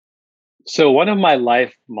So one of my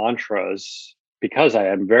life mantras, because I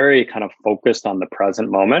am very kind of focused on the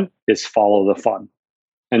present moment, is follow the fun.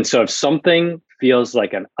 And so if something feels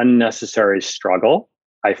like an unnecessary struggle,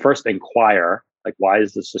 I first inquire, like, why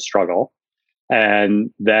is this a struggle?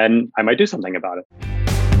 And then I might do something about it.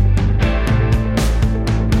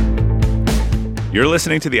 You're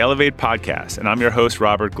listening to the Elevate Podcast, and I'm your host,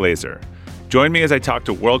 Robert Glazer. Join me as I talk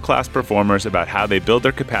to world-class performers about how they build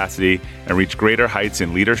their capacity and reach greater heights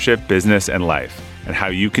in leadership, business, and life, and how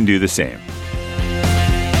you can do the same.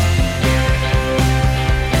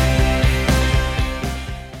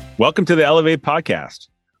 Welcome to the Elevate Podcast.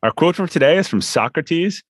 Our quote for today is from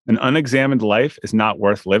Socrates: "An unexamined life is not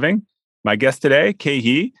worth living." My guest today, Khe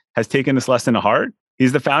Hy, has taken this lesson to heart.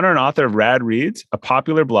 He's the founder and author of Rad Reads, a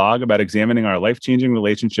popular blog about examining our life-changing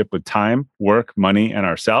relationship with time, work, money, and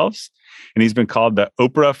ourselves. And he's been called the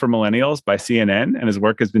Oprah for Millennials by CNN, and his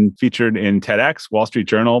work has been featured in TEDx, Wall Street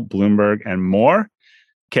Journal, Bloomberg, and more.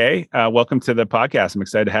 Khe, welcome to the podcast. I'm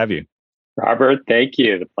excited to have you. Robert, thank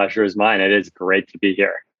you. The pleasure is mine. It is great to be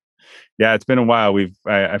here. Yeah, it's been a while.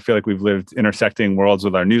 I feel like we've lived intersecting worlds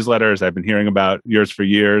with our newsletters. I've been hearing about yours for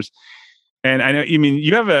years. And I know,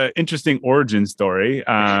 you have an interesting origin story.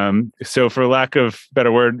 So for lack of a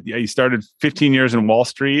better word, you started 15 years in Wall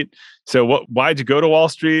Street. So why'd you go to Wall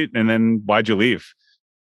Street, and then why'd you leave?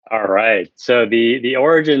 All right. So the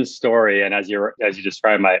origin story, and as you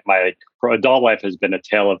described, my adult life has been a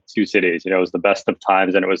tale of two cities. It was the best of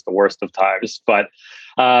times and it was the worst of times. But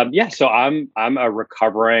so I'm a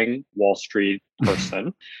recovering Wall Street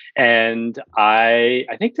person, and I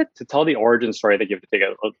think that to tell the origin story, I think you have to take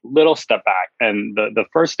a little step back, and the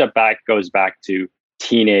first step back goes back to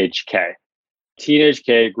teenage Khe. Teenage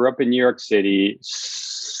Khe grew up in New York City,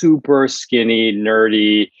 super skinny,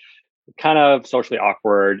 nerdy, kind of socially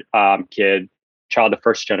awkward kid, child of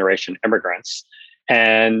first generation immigrants.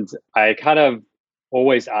 And I kind of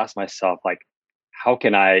always ask myself, like, how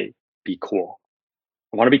can I be cool?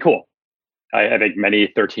 I want to be cool. I think many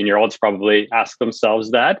 13-year-olds probably ask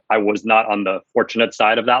themselves that. I was not on the fortunate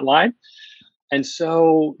side of that line. And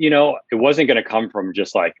so, it wasn't going to come from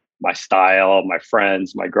just like my style, my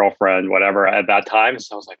friends, my girlfriend, whatever at that time.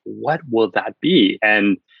 So I was like, what will that be?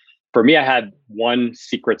 And for me, I had one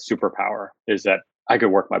secret superpower, is that I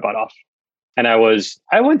could work my butt off. And I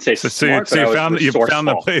wouldn't say smart, so you found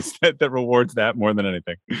the place that rewards that more than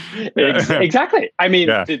anything. Exactly. I mean,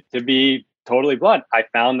 yeah. To be totally blunt, I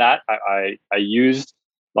found that I used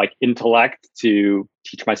like intellect to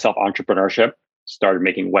teach myself entrepreneurship. Started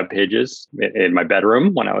making web pages in my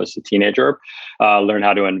bedroom when I was a teenager, learned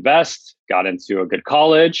how to invest, got into a good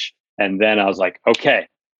college. And then I was like, okay,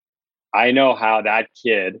 I know how that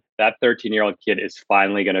 13-year-old kid is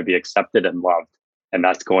finally going to be accepted and loved. And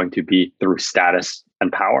that's going to be through status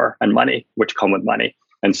and power and money, which come with money.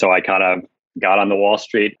 And so I kind of got on the Wall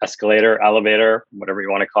Street escalator, elevator, whatever you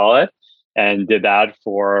want to call it, and did that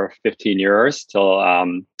for 15 years till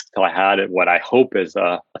I had what I hope is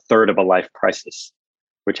a third of a life crisis,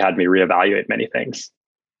 which had me reevaluate many things.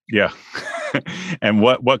 Yeah. And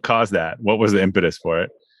what caused that? What was the impetus for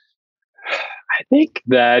it? I think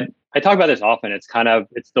that I talk about this often. It's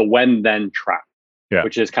the when then trap,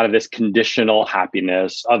 which is kind of this conditional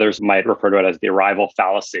happiness. Others might refer to it as the arrival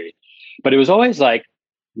fallacy. But it was always like,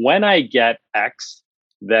 when I get X,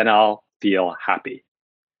 then I'll feel happy.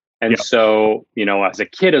 And so, as a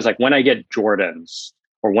kid, it was like, when I get Jordans,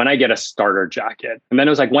 or when I get a starter jacket. And then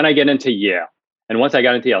it was like, when I get into Yale. And once I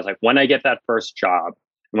got into Yale, I was like, when I get that first job.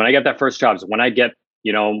 And when I get that first job is when I get,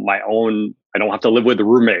 my own, I don't have to live with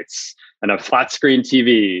roommates, and a flat screen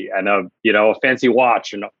TV, and a fancy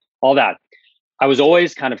watch, and all that. I was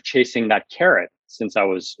always kind of chasing that carrot since I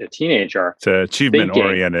was a teenager. It's achievement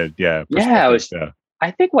oriented. Yeah.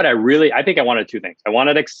 I think I wanted two things. I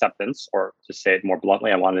wanted acceptance, or to say it more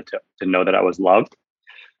bluntly, I wanted to know that I was loved.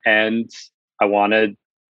 And I wanted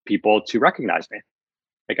people to recognize me.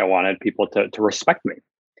 Like, I wanted people to respect me.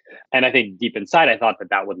 And I think deep inside, I thought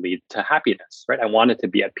that would lead to happiness, right? I wanted to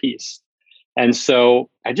be at peace. And so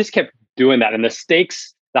I just kept doing that. And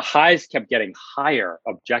the highs kept getting higher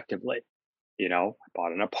objectively. I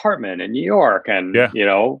bought an apartment in New York, and,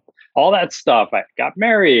 all that stuff. I got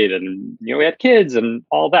married, and, we had kids and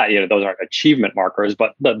all that. Those aren't achievement markers,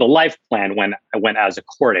 but the life plan went as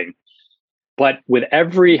according. But with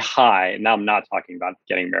every high, now I'm not talking about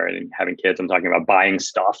getting married and having kids. I'm talking about buying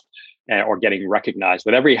stuff or getting recognized.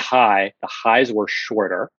 With every high, the highs were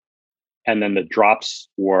shorter, and then the drops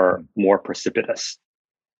were more precipitous,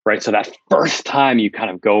 right? So that first time you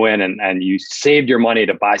kind of go in and you saved your money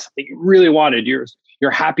to buy something you really wanted,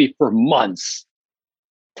 you're happy for months.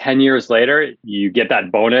 10 years later, you get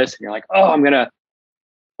that bonus and you're like, oh, I'm going to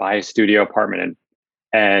buy a studio apartment,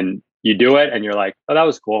 and you do it, and you're like, oh, that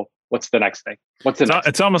was cool. What's the next thing? What's the next?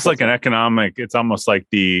 It's almost like an economic. It's almost like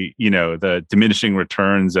the diminishing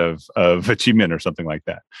returns of achievement or something like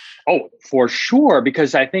that. Oh, for sure.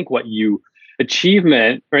 Because I think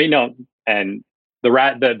achievement, right? And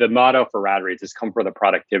the motto for Rad Reads is come for the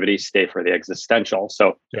productivity, stay for the existential.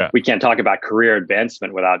 So we can't talk about career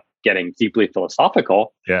advancement without getting deeply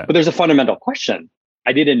philosophical. Yeah. But there's a fundamental question.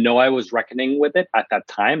 I didn't know I was reckoning with it at that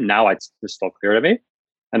time. Now it's crystal clear to me.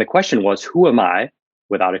 And the question was, who am I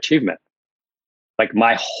without achievement? Like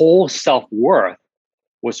my whole self-worth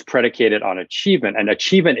was predicated on achievement, and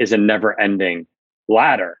achievement is a never-ending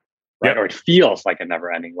ladder, right? Yep. Or it feels like a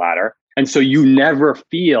never-ending ladder. And so you never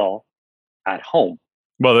feel at home.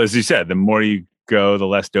 Well, as you said, the more you go, the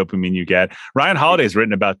less dopamine you get. Ryan Holiday's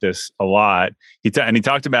written about this a lot. He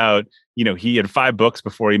talked about, he had 5 books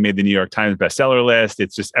before he made the New York Times bestseller list.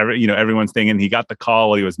 It's just everyone's thinking he got the call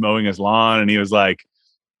while he was mowing his lawn, and he was like,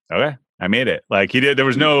 okay, I made it. Like he did. There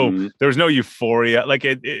was no euphoria. Like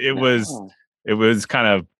it was kind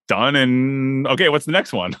of done. And okay, what's the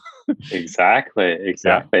next one? Exactly.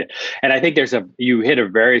 Yeah. And I think you hit a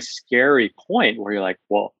very scary point where you're like,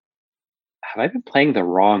 well, have I been playing the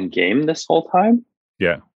wrong game this whole time?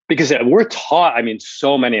 Yeah. Because we're taught,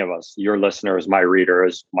 so many of us, your listeners, my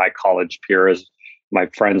readers, my college peers, my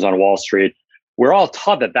friends on Wall Street, we're all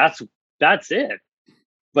taught that that's it.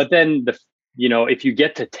 But then if you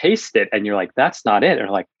get to taste it and you're like, that's not it. And you're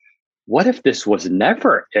like, what if this was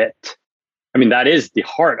never it? That is the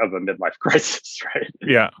heart of a midlife crisis, right?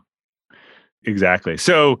 Yeah, exactly.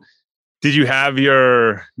 So did you have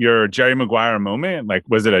your Jerry Maguire moment? Like,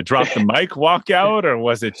 was it a drop the mic walkout, or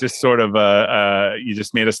was it just sort of you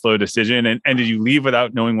just made a slow decision? And did you leave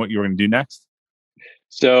without knowing what you were going to do next?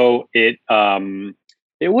 So it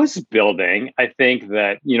was building. I think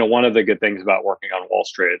that, one of the good things about working on Wall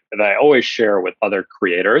Street that I always share with other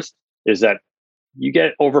creators is that you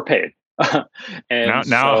get overpaid. And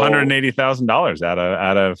now $180,000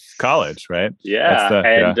 out of college, right?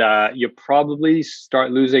 Yeah. You probably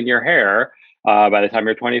start losing your hair by the time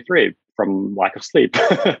you're 23 from lack of sleep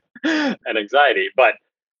and anxiety. But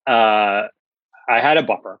I had a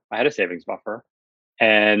buffer. I had a savings buffer.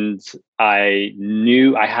 And I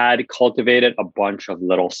knew I had cultivated a bunch of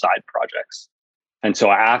little side projects. And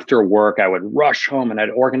so after work, I would rush home and I'd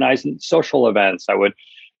organize social events. I would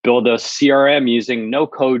build a CRM using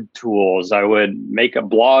no-code tools. I would make a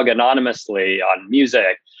blog anonymously on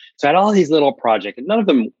music. So I had all these little projects, and none of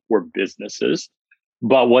them were businesses.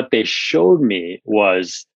 But what they showed me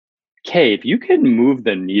was, okay, if you can move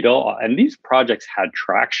the needle, and these projects had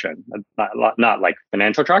traction, not like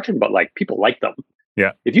financial traction, but like people liked them.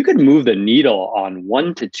 Yeah. If you could move the needle on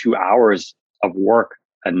 1 to 2 hours of work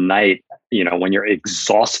a night, when you're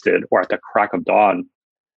exhausted or at the crack of dawn,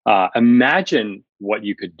 imagine what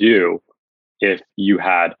you could do if you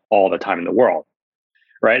had all the time in the world,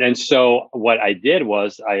 right? And so what I did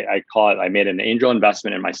was I made an angel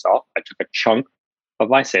investment in myself. I took a chunk of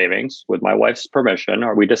my savings with my wife's permission,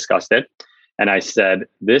 or we discussed it. And I said,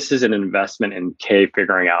 this is an investment in Kay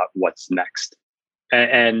figuring out what's next.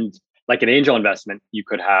 And like an angel investment, you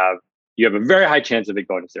have a very high chance of it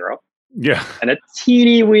going to zero. Yeah. And a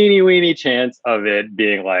teeny weeny chance of it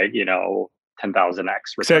being like, 10,000x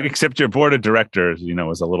return. Except your board of directors,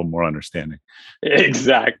 was a little more understanding.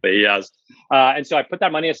 Exactly. Yes. And so I put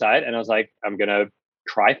that money aside and I was like, I'm going to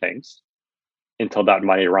try things until that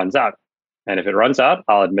money runs out. And if it runs out,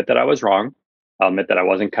 I'll admit that I was wrong. I'll admit that I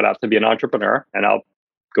wasn't cut out to be an entrepreneur, and I'll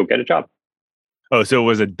go get a job. Oh, so it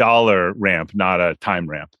was a dollar ramp, not a time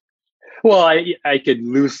ramp. Well, I could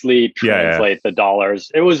loosely translate the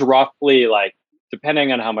dollars. It was roughly like,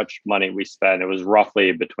 depending on how much money we spend, it was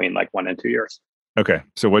roughly between like 1 and 2 years. Okay.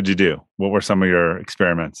 So what'd you do? What were some of your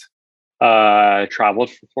experiments?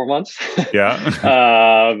 Traveled for 4 months. Yeah.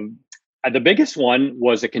 The biggest one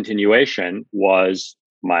was a continuation, was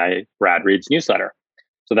my Rad Reads newsletter.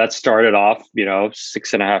 So that started off,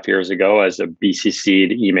 6.5 years ago as a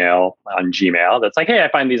BCC'd email on Gmail. That's like, hey,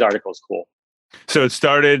 I find these articles cool. So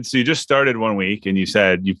you just started 1 week, and you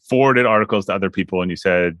said you forwarded articles to other people, and you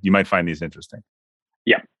said you might find these interesting.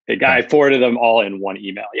 Yeah. I forwarded them all in one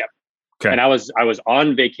email. Yeah. Okay. And I was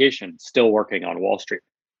on vacation, still working on Wall Street.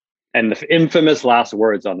 And the infamous last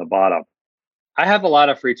words on the bottom: I have a lot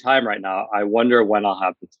of free time right now. I wonder when I'll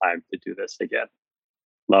have the time to do this again.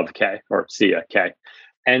 Love, Kay, or see ya, Kay.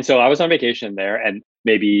 And so I was on vacation there, and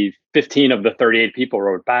maybe 15 of the 38 people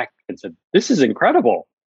wrote back and said, this is incredible.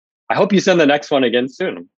 I hope you send the next one again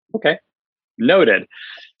soon. Okay. Noted.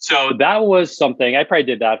 So that was something I probably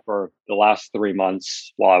did that for the last 3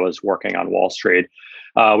 months while I was working on Wall Street.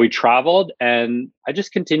 We traveled, and I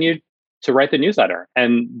just continued to write the newsletter.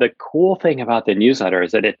 And the cool thing about the newsletter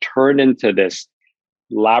is that it turned into this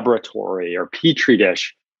laboratory or petri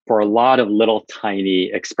dish for a lot of little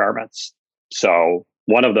tiny experiments. So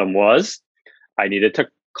one of them was I needed to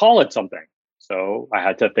call it something. So I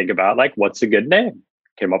had to think about like, what's a good name?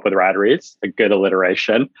 Came up with Rad Reads, a good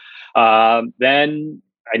alliteration. Then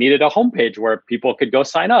I needed a homepage where people could go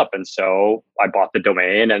sign up. And so I bought the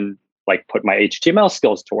domain and like put my HTML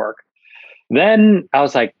skills to work. Then I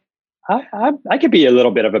was like, I could be a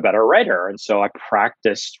little bit of a better writer. And so I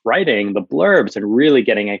practiced writing the blurbs and really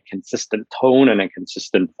getting a consistent tone and a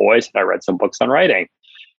consistent voice. And I read some books on writing.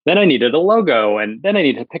 Then I needed a logo, and then I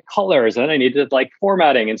needed to pick colors, and then I needed like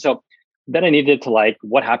formatting. And so then I needed to like,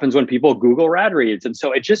 what happens when people Google Rad Reads? And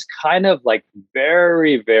so it just kind of like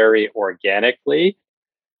very, very organically,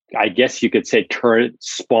 I guess you could say,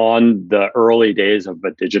 spawned the early days of a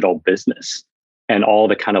digital business and all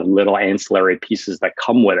the kind of little ancillary pieces that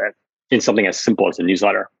come with it in something as simple as a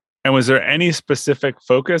newsletter. And was there any specific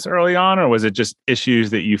focus early on, or was it just issues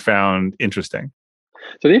that you found interesting?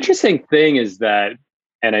 So the interesting thing is that,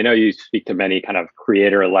 and I know you speak to many kind of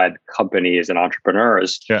creator-led companies and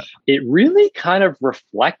entrepreneurs, it really kind of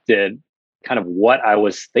reflected kind of what I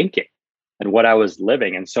was thinking and what I was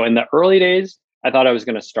living. And so in the early days, I thought I was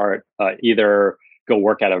going to start either go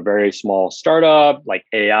work at a very small startup like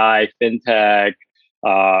AI, fintech,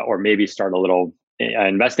 or maybe start a little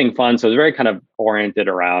investing fund. So it was very kind of oriented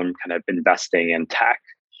around kind of investing in tech.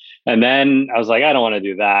 And then I was like, I don't want to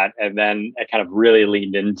do that. And then I kind of really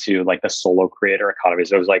leaned into like the solo creator economy.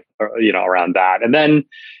 So it was like, around that. And then,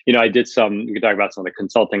 I did you could talk about some of the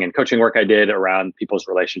consulting and coaching work I did around people's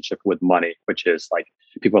relationship with money, which is like,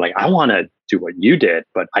 people are like, I want to do what you did,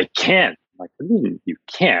 but I can't. I'm like, what do you mean you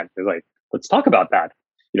can't? They're like, let's talk about that.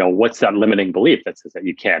 What's that limiting belief that says that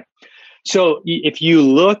you can't? So if you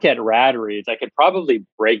look at Rad Reads, I could probably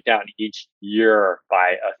break down each year by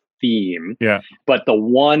a theme. Yeah. But the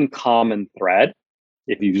one common thread,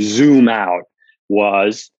 if you zoom out,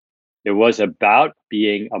 it was about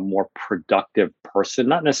being a more productive person,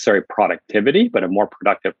 not necessarily productivity, but a more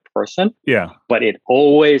productive person. Yeah. But it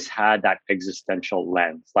always had that existential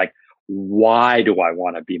lens. Like, why do I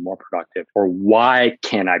want to be more productive? Or why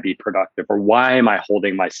can't I be productive? Or why am I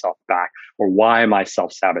holding myself back? Or why am I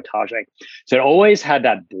self-sabotaging? So it always had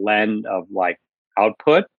that blend of like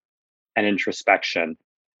output and introspection.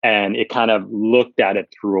 And it kind of looked at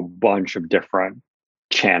it through a bunch of different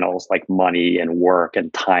channels like money and work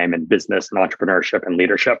and time and business and entrepreneurship and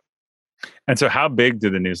leadership. And so how big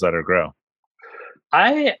did the newsletter grow?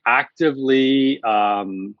 I actively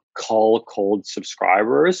call cold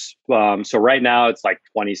subscribers. So right now it's like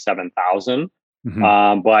 27,000.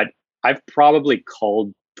 Mm-hmm. But I've probably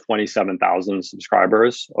called 27,000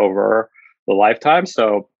 subscribers over the lifetime.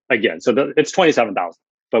 So again, it's 27,000.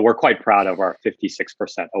 But we're quite proud of our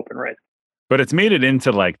 56% open rate. But it's made it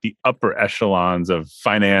into like the upper echelons of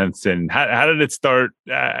finance. And how did it start?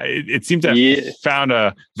 It seemed to have found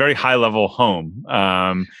a very high level home.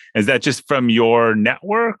 Is that just from your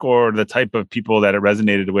network or the type of people that it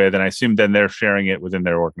resonated with? And I assume then they're sharing it within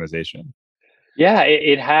their organization. Yeah,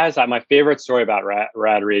 it has. My favorite story about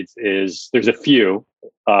Rad Reads is there's a few.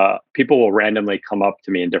 People will randomly come up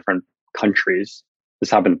to me in different countries. This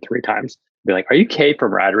happened 3 times. Be like, are you Kay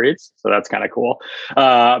from Rad Reads? So that's kind of cool.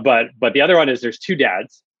 But the other one is there's 2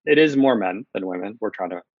 dads. It is more men than women. We're trying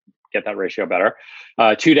to get that ratio better.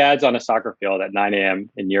 2 dads on a soccer field at 9 a.m.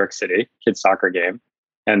 in New York City, kids soccer game.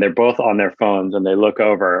 And they're both on their phones and they look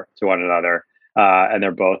over to one another and they're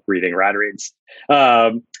both reading Rad Reads.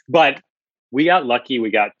 But we got lucky. We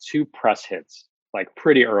got 2 press hits like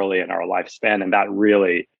pretty early in our lifespan. And that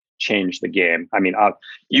really changed the game. I mean,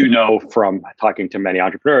 from talking to many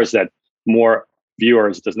entrepreneurs that more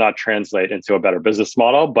viewers does not translate into a better business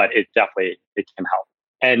model, but it can help.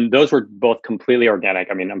 And those were both completely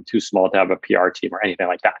organic. I mean, I'm too small to have a PR team or anything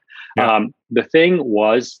like that. Yeah. The thing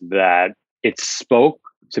was that it spoke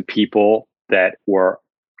to people that were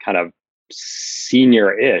kind of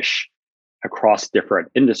senior-ish across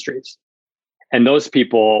different industries. And those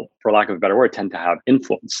people, for lack of a better word, tend to have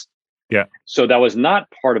influence. Yeah. So that was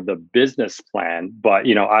not part of the business plan, but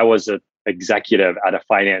I was an executive at a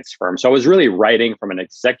finance firm. So I was really writing from an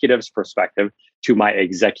executive's perspective to my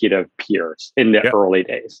executive peers in the early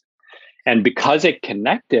days. And because it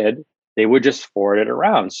connected, they would just forward it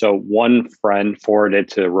around. So one friend forwarded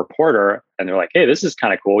to a reporter and they're like, hey, this is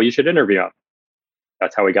kind of cool. You should interview him.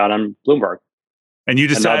 That's how we got on Bloomberg. And you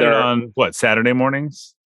decided on what, Saturday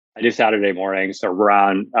mornings? I do Saturday mornings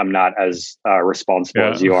around. I'm not as responsible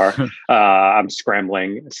as you are. I'm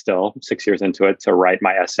scrambling still 6 years into it to write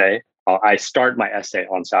my essay I start my essay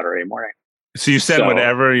on Saturday morning. So you send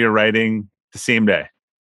whatever you're writing the same day?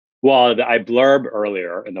 Well, I blurb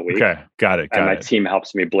earlier in the week. Okay, got it. And my team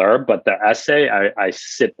helps me blurb. But the essay, I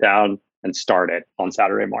sit down and start it on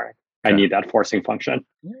Saturday morning. Okay. I need that forcing function.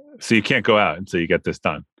 So you can't go out until you get this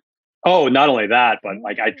done. Oh, not only that, but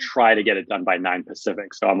like I try to get it done by 9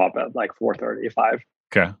 Pacific. So I'm up at like 4:35.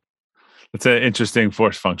 Okay. That's an interesting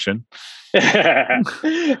force function.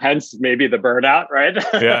 Hence maybe the burnout, right?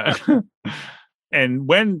 Yeah. And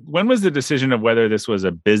when was the decision of whether this was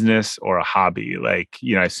a business or a hobby? Like,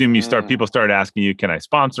 I assume people started asking you, can I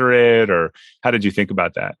sponsor it? Or how did you think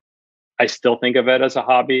about that? I still think of it as a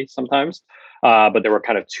hobby sometimes, but there were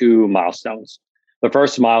kind of two milestones. The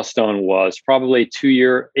first milestone was probably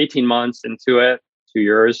 18 months into it, 2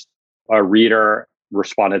 years. A reader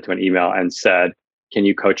responded to an email and said, can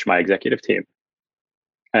you coach my executive team?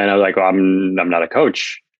 And I was like, well, I'm not a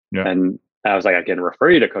coach. Yeah. And I was like, I can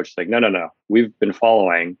refer you to coach. Like, no. We've been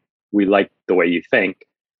following. We like the way you think.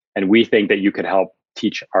 And we think that you could help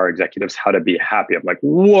teach our executives how to be happy. I'm like,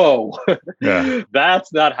 whoa, yeah.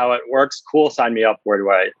 That's not how it works. Cool. Sign me up. Where do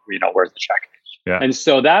I, where's the check? Yeah. And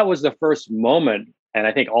so that was the first moment. And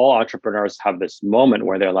I think all entrepreneurs have this moment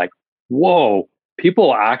where they're like, whoa,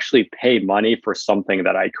 people actually pay money for something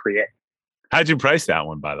that I create. How'd you price that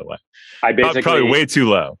one, by the way? I basically probably way too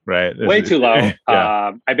low, right? Way too low.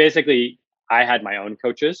 Yeah. I had my own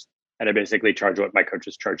coaches, and I basically charged what my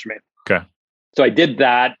coaches charged me. Okay. So I did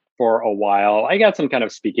that for a while. I got some kind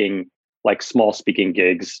of speaking, like small speaking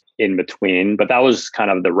gigs in between, but that was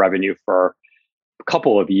kind of the revenue for a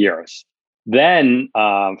couple of years. Then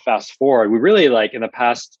fast forward, we really in the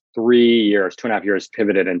past 3 years, 2.5 years,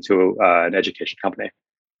 pivoted into an education company.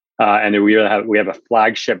 And we have a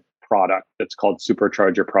flagship product that's called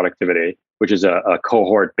Supercharge Your Productivity, which is a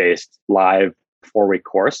cohort-based live 4-week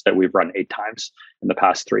course that we've run 8 times in the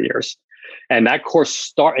past 3 years. And that course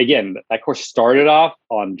started off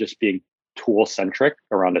on just being tool-centric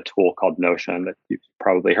around a tool called Notion that you've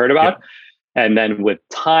probably heard about. Yeah. And then with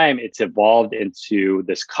time, it's evolved into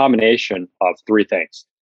this combination of 3 things.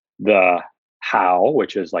 The how,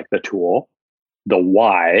 which is like the tool, the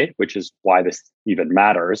why, which is why this even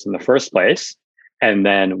matters in the first place, and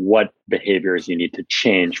then what behaviors you need to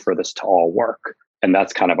change for this to all work. And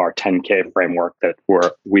that's kind of our 10K framework that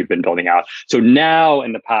we've been building out. So now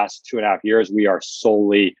in the past 2.5 years, we are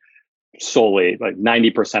solely like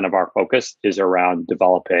 90% of our focus is around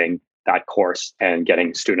developing that course and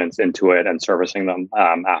getting students into it and servicing them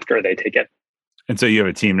after they take it. And so you have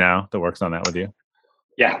a team now that works on that with you?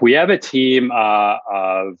 Yeah, we have a team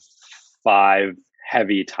of 5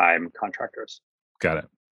 heavy time contractors. Got it.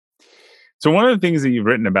 So one of the things that you've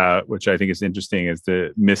written about, which I think is interesting, is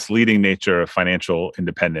the misleading nature of financial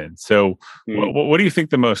independence. So what do you think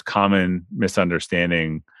the most common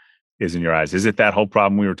misunderstanding is in your eyes? Is it that whole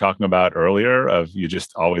problem we were talking about earlier of you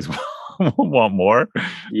just always want more?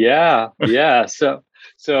 Yeah. So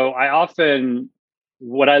I often,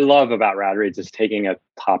 what I love about Rad Reads is taking a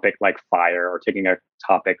topic like FIRE or taking a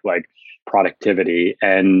topic like productivity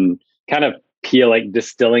and kind of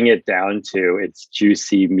distilling it down to its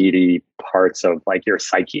juicy, meaty parts of like your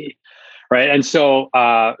psyche, right? And so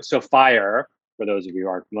FIRE, for those of you who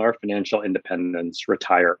aren't familiar, financial independence,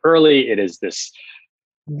 retire early. It is this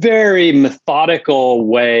very methodical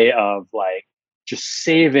way of like just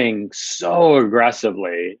saving so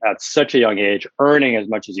aggressively at such a young age, earning as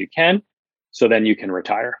much as you can, so then you can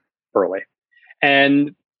retire early.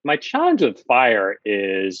 And my challenge with FIRE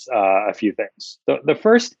is a few things. The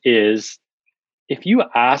first is, if you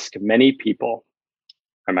ask many people,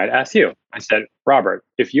 I might ask you, I said, Robert,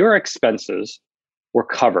 if your expenses were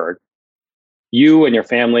covered, you and your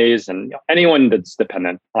families and anyone that's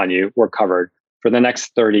dependent on you were covered for the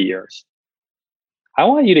next 30 years. I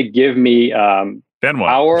want you to give me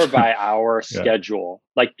hour by hour schedule.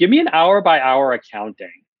 Like, give me an hour by hour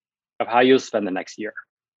accounting of how you'll spend the next year.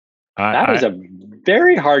 That is a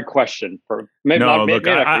very hard question for maybe not for you.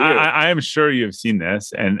 I am sure you've seen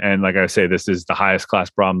this, and like I say, this is the highest class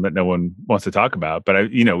problem that no one wants to talk about. But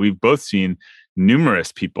we've both seen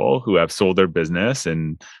numerous people who have sold their business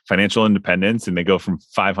and financial independence, and they go from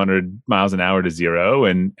 500 miles an hour to zero,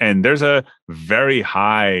 and there's a very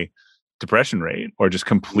high depression rate or just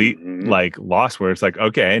complete like loss where it's like,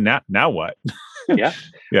 okay, now what? Yeah.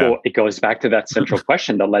 Well, it goes back to that central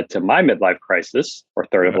question that led to my midlife crisis or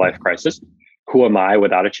third of life crisis. Who am I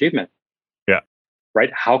without achievement? Yeah.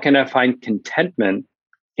 Right. How can I find contentment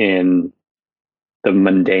in the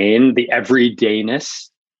mundane, the everydayness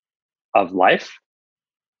of life?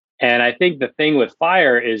 And I think the thing with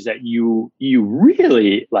FIRE is that you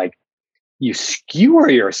really you skewer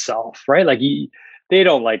yourself, right? Like they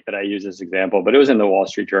don't like that I use this example, but it was in the Wall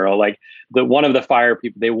Street Journal. Like one of the fire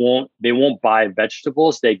people, they won't buy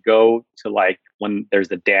vegetables. They go to like when there's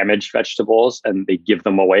the damaged vegetables and they give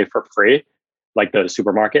them away for free, like the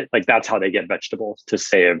supermarket. Like that's how they get vegetables to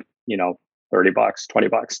save, $30,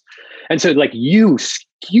 $20. And so like you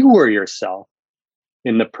skewer yourself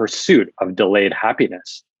in the pursuit of delayed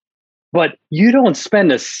happiness, but you don't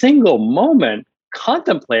spend a single moment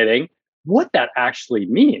contemplating what that actually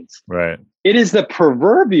means. Right. It is the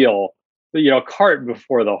proverbial, cart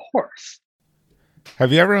before the horse.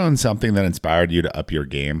 Have you ever owned something that inspired you to up your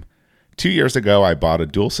game? 2 years ago, I bought a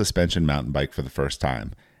dual suspension mountain bike for the first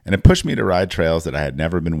time, and it pushed me to ride trails that I had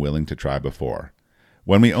never been willing to try before.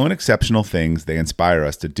 When we own exceptional things, they inspire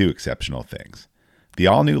us to do exceptional things. The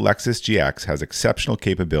all-new Lexus GX has exceptional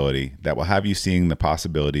capability that will have you seeing the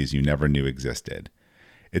possibilities you never knew existed.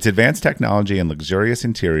 Its advanced technology and luxurious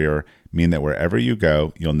interior mean that wherever you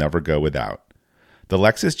go, you'll never go without. The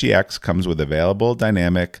Lexus GX comes with available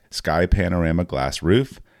dynamic sky panorama glass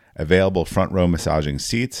roof, available front row massaging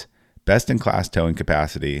seats, best-in-class towing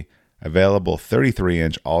capacity, available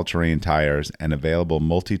 33-inch all-terrain tires, and available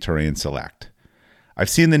multi-terrain select. I've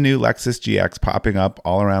seen the new Lexus GX popping up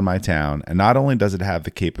all around my town, and not only does it have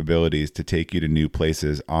the capabilities to take you to new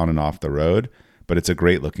places on and off the road, but it's a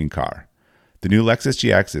great-looking car. The new Lexus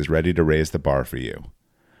GX is ready to raise the bar for you.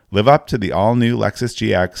 Live up to the all-new Lexus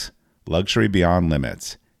GX, luxury beyond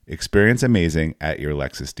limits. Experience amazing at your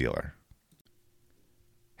Lexus dealer.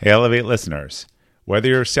 Hey, Elevate listeners. Whether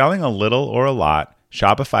you're selling a little or a lot,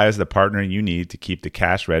 Shopify is the partner you need to keep the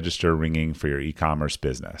cash register ringing for your e-commerce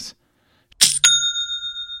business.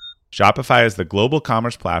 Shopify is the global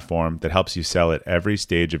commerce platform that helps you sell at every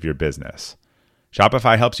stage of your business.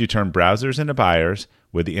 Shopify helps you turn browsers into buyers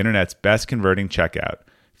with the internet's best converting checkout,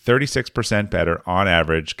 36% better on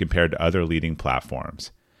average compared to other leading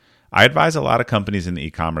platforms. I advise a lot of companies in the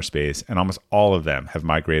e-commerce space, and almost all of them have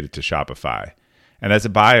migrated to Shopify. And as a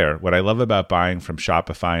buyer, what I love about buying from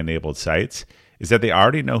Shopify-enabled sites is that they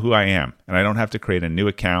already know who I am, and I don't have to create a new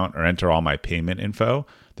account or enter all my payment info.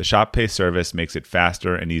 The Shop Pay service makes it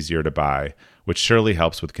faster and easier to buy, which surely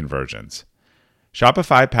helps with conversions.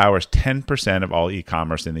 Shopify powers 10% of all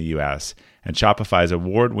e-commerce in the US, and Shopify's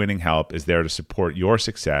award-winning help is there to support your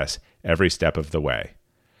success every step of the way.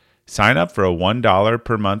 Sign up for a $1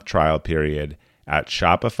 per month trial period at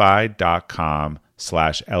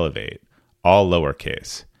shopify.com/elevate, all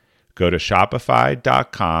lowercase. Go to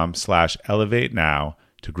shopify.com/elevate now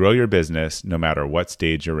to grow your business no matter what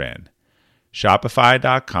stage you're in.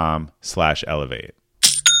 Shopify.com/elevate.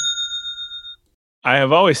 I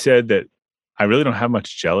have always said that I really don't have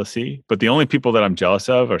much jealousy, but the only people that I'm jealous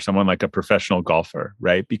of are someone like a professional golfer,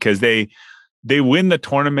 right? Because they win the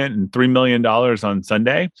tournament and $3 million on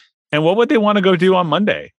Sunday. And what would they want to go do on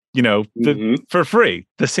Monday? For free,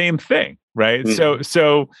 the same thing, right? Mm-hmm.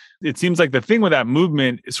 So it seems like the thing with that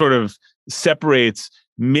movement sort of separates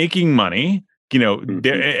making money,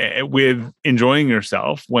 with enjoying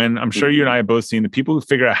yourself, when I'm sure you and I have both seen the people who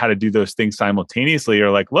figure out how to do those things simultaneously are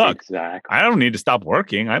like, look, exactly. I don't need to stop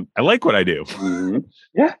working. I like what I do. Mm-hmm.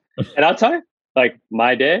 Yeah. And I'll tell you, like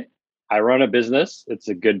my day, I run a business. It's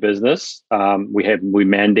a good business. We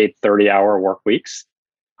mandate 30-hour work weeks.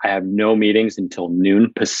 I have no meetings until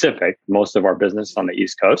noon Pacific, most of our business on the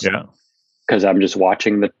East Coast. Yeah. Because I'm just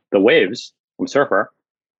watching the waves. I'm a surfer.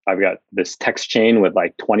 I've got this text chain with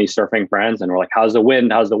like 20 surfing friends, and we're like, how's the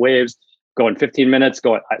wind? How's the waves? Going 15 minutes.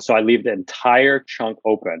 So I leave the entire chunk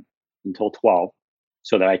open until 12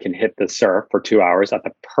 so that I can hit the surf for 2 hours at the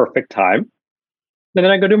perfect time. And then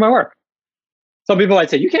I go do my work. Some people might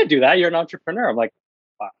say, you can't do that. You're an entrepreneur. I'm like,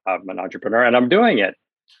 I'm an entrepreneur and I'm doing it.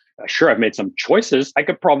 Sure, I've made some choices. I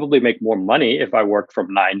could probably make more money if I worked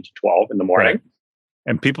from 9 to 12 in the morning. Right.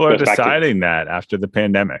 And people are deciding that after the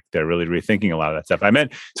pandemic. They're really rethinking a lot of that stuff.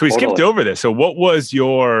 So we skipped over this. So what was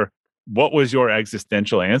your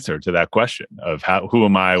existential answer to that question of who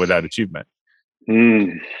am I without achievement?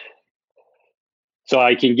 So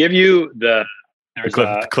I can give you the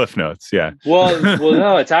cliff notes. Yeah. Well,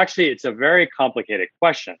 no, it's a very complicated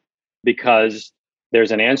question, because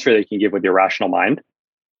there's an answer that you can give with your rational mind.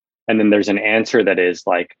 And then there's an answer that is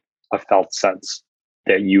like a felt sense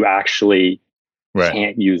that you actually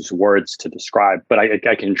can't use words to describe, but I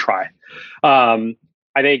can try. I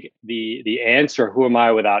think the answer, who am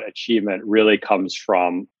I without achievement, really comes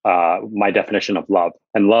from my definition of love.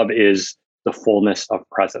 And love is the fullness of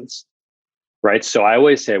presence, right? So I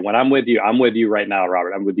always say, when I'm with you right now,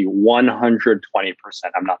 Robert. I'm with you 120%.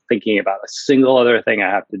 I'm not thinking about a single other thing I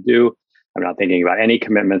have to do. I'm not thinking about any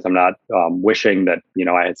commitments. I'm not wishing that,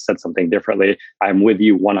 I had said something differently. I'm with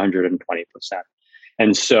you 120%.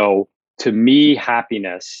 And so to me,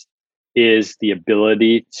 happiness is the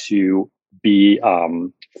ability to be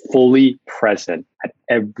fully present at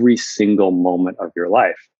every single moment of your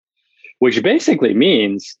life, which basically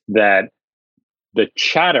means that the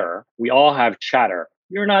chatter, we all have chatter.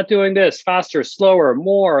 You're not doing this, faster, slower,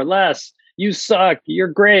 more, less. You suck. You're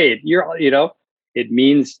great. It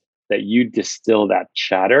means that you distill that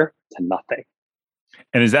chatter to nothing.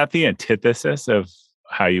 And is that the antithesis of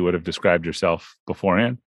how you would have described yourself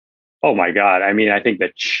beforehand? Oh my God. I mean, I think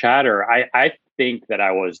the chatter, I think that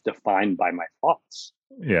I was defined by my thoughts.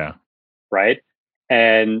 Yeah. Right.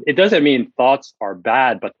 And it doesn't mean thoughts are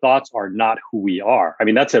bad, but thoughts are not who we are. I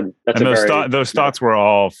mean, those thoughts were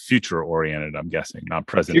all future oriented, I'm guessing, not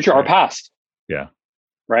present. Future or past. Yeah.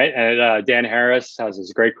 Right. And Dan Harris has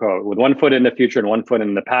this great quote: with one foot in the future and one foot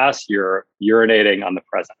in the past, you're urinating on the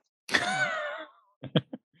present.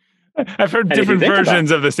 I've heard different versions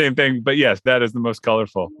of the same thing, but yes, that is the most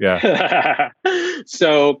colorful. Yeah.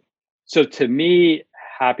 So to me,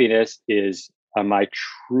 happiness is, am I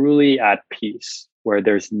truly at peace where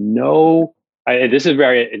there's no, this is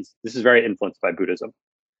very influenced by Buddhism.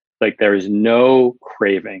 Like there is no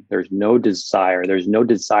craving, there's no desire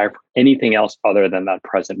for anything else other than that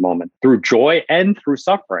present moment through joy and through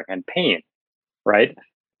suffering and pain. Right.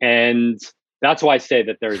 And that's why I say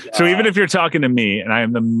that there's. So even if you're talking to me and I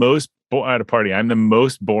am the most at a party, I'm the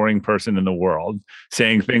most boring person in the world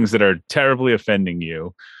saying things that are terribly offending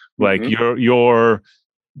you. Like you're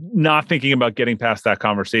not thinking about getting past that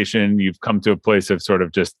conversation. You've come to a place of sort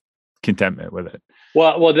of just contentment with it.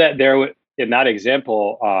 Well, in that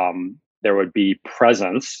example, there would be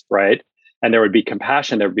presence, right? And there would be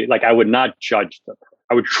compassion. There would be I would not judge them.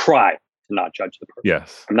 I would try to not judge the person.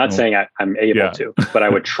 Yes. I'm not saying I'm able to, but I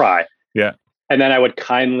would try. Yeah. And then I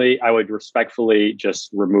would respectfully just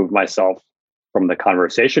remove myself from the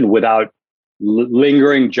conversation without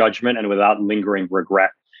lingering judgment and without lingering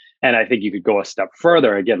regret. And I think you could go a step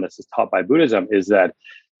further. Again, this is taught by Buddhism, is that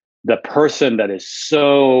the person that is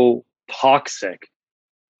so toxic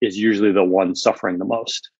is usually the one suffering the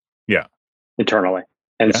most. Yeah. Internally.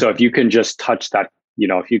 And so if you can just touch that,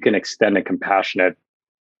 if you can extend a compassionate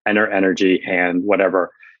energy hand,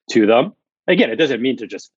 whatever, to them, again, it doesn't mean to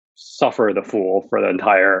just suffer the fool for the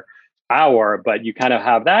entire hour, but you kind of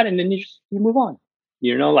have that, and then you move on.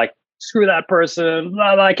 Screw that person.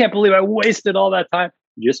 Blah, blah, I can't believe I wasted all that time.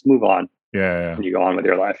 You just move on. Yeah. And you go on with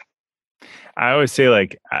your life. I always say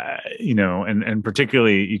and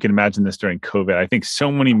particularly you can imagine this during COVID. I think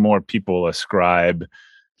so many more people ascribe,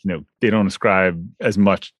 they don't ascribe as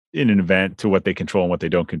much in an event to what they control and what they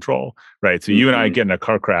don't control. Right. So you and I get in a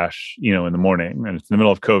car crash, in the morning, and it's in the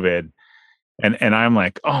middle of COVID. And I'm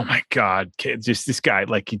like, oh my God, kids, just this guy,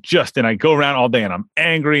 and I go around all day and I'm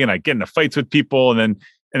angry and I get into fights with people. And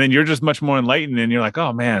then you're just much more enlightened and you're like,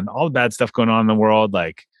 oh man, all the bad stuff going on in the world.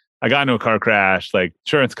 I got into a car crash,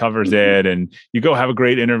 insurance covers it. And you go have a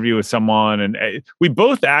great interview with someone. And we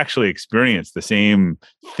both actually experienced the same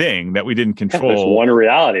thing that we didn't control. There's one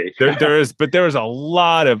reality. there is a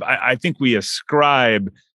lot of, I think we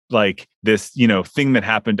ascribe this, thing that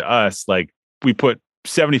happened to us. We put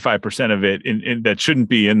 75% of it in that shouldn't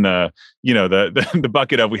be in the the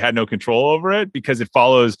bucket of we had no control over it, because it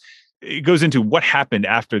goes into what happened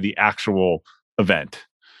after the actual event.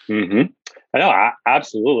 I know,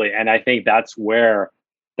 absolutely. And I think that's where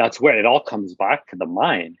it all comes back to the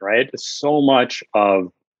mind, right? So much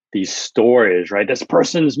of these stories, right? This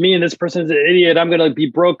person's me and this person's an idiot. I'm going to be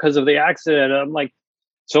broke because of the accident. I'm like,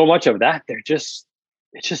 so much of that, it's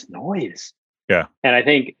just noise. Yeah. And I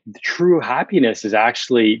think the true happiness is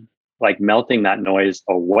actually melting that noise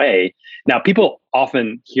away. Now, people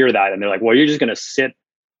often hear that and they're like, well, you're just going to sit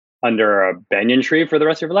under a banyan tree for the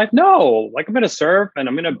rest of your life? No, I'm going to surf and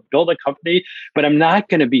I'm going to build a company, but I'm not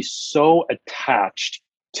going to be so attached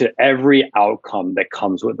to every outcome that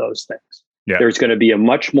comes with those things. Yeah. There's going to be a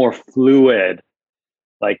much more fluid,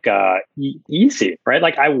 easy,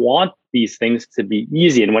 right? I want these things to be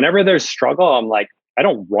easy. And whenever there's struggle, I'm like, I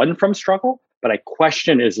don't run from struggle, but I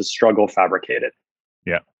question, is the struggle fabricated?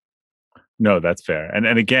 Yeah. No, that's fair. And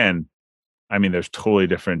again, I mean, there's totally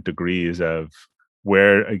different degrees of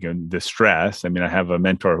where, again, the stress. I mean, I have a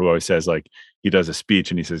mentor who always says, he does a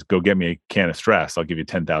speech and he says, go get me a can of stress. I'll give you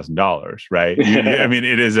 $10,000. Right. I mean,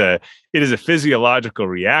 it is a physiological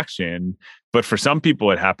reaction, but for some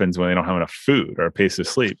people it happens when they don't have enough food or a place to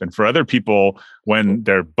sleep. And for other people, when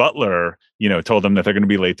their butler, told them that they're going to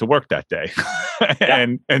be late to work that day.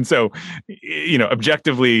 And so,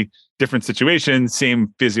 objectively different situations,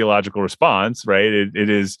 same physiological response, right?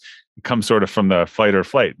 It comes sort of from the fight or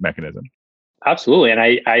flight mechanism. Absolutely. And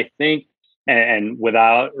I think and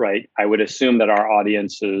without, right, I would assume that our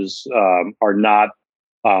audiences are not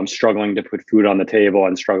struggling to put food on the table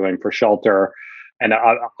and struggling for shelter. And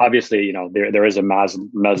obviously, there is a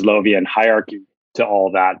Maslowian hierarchy to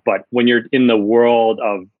all that. But when you're in the world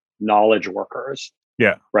of knowledge workers,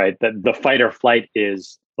 yeah, right, the fight or flight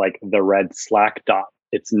is like the red Slack dot.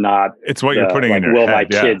 It's not. It's what you're putting in your will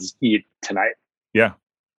head. My kids eat tonight? Yeah,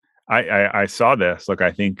 I saw this. Look,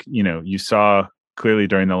 I think you saw clearly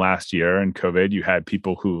during the last year and COVID, you had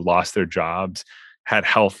people who lost their jobs, had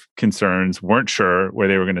health concerns, weren't sure where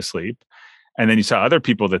they were going to sleep. And then you saw other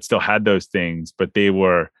people that still had those things, but they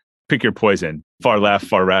were, pick your poison, far left,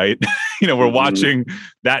 far right. We're watching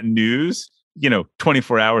that news,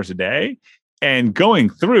 24 hours a day and going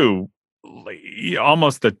through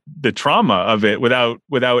almost the trauma of it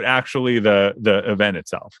without actually the event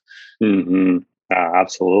itself. Mm-hmm.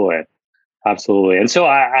 Absolutely. Absolutely. And so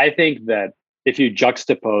I think that if you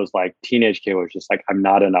juxtapose like teenage kid was just like, I'm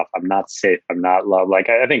not enough, I'm not safe, I'm not loved. Like,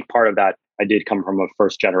 I think part of that, I did come from a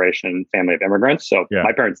first generation family of immigrants. So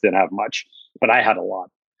my parents didn't have much, but I had a lot.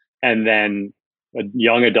 And then a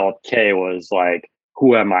young adult K was like,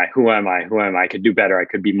 who am I? Who am I? Who am I? I could do better. I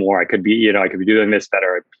could be more. I could be, I could be doing this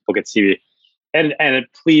better. People could see me. And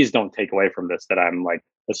please don't take away from this that I'm like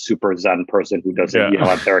a super Zen person who doesn't yell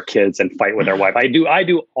at their kids and fight with their wife. I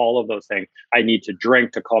do all of those things. I need to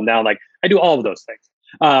drink to calm down. Like, I do all of those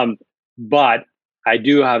things. But I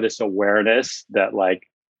do have this awareness that like,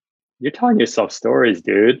 you're telling yourself stories,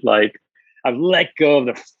 dude. Like, I've let go of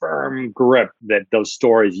the firm grip that those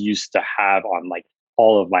stories used to have on like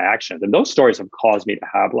all of my actions. And those stories have caused me to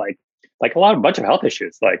have like a bunch of health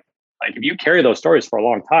issues. Like if you carry those stories for a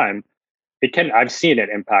long time, I've seen it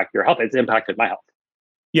impact your health. It's impacted my health.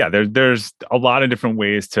 Yeah, there's a lot of different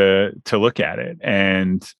ways to look at it.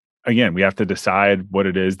 And again, we have to decide what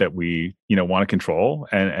it is that we, want to control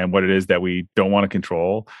and what it is that we don't want to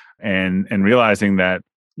control, and realizing that,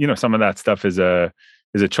 some of that stuff is a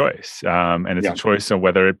choice. And it's a choice of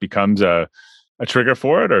whether it becomes a trigger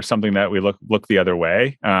for it or something that we look the other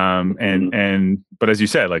way. But as you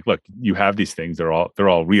said, like, look, you have these things, they're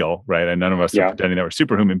all real, right? And none of us are pretending that we're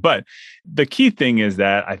superhuman. But the key thing is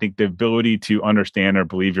that I think the ability to understand or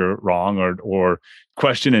believe you're wrong or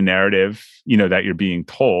question a narrative, that you're being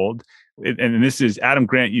told. And this is, Adam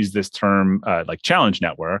Grant used this term, like challenge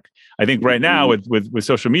network. I think right now with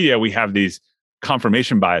social media, we have these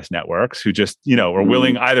confirmation bias networks who just, are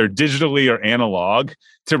willing either digitally or analog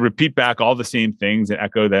to repeat back all the same things and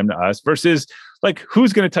echo them to us versus like,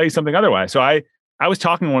 who's going to tell you something otherwise? So I was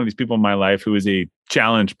talking to one of these people in my life who is a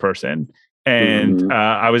challenge person. And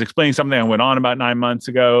I was explaining something I went on about 9 months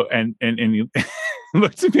ago. And he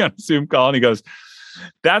looks at me on a Zoom call and he goes,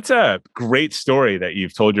 that's a great story that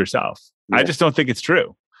you've told yourself. Yeah. I just don't think it's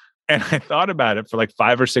true. And I thought about it for like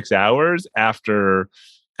 5 or 6 hours after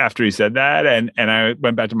he said that. And I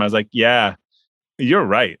went back to him. I was like, yeah, you're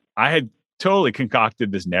right. I had totally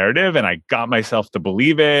concocted this narrative and I got myself to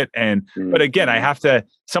believe it. But again, I have to,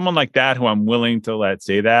 someone like that who I'm willing to let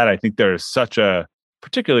say that, I think there's such a,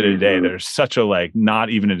 particularly today, there's such a like, not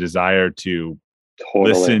even a desire to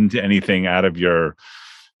listen to anything out of your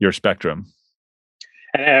spectrum.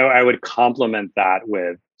 And I would complement that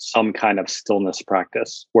with some kind of stillness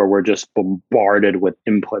practice where we're just bombarded with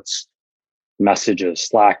inputs, messages,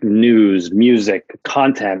 Slack, news, music,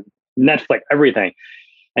 content, Netflix, everything.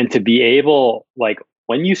 And to be able, like,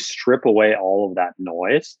 when you strip away all of that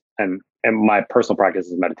noise, and my personal practice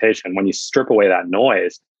is meditation, when you strip away that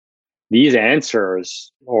noise, these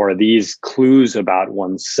answers or these clues about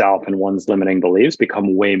oneself and one's limiting beliefs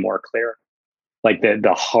become way more clear. Like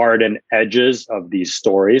the hardened edges of these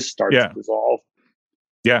stories start to dissolve.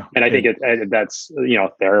 Yeah. And I think that's,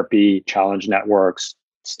 therapy, challenge networks,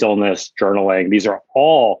 stillness, journaling. These are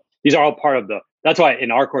all part of that's why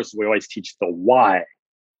in our courses, we always teach the why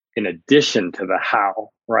in addition to the how,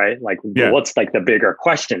 right? Like what's like the bigger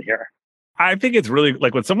question here? I think it's really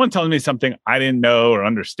like when someone tells me something I didn't know or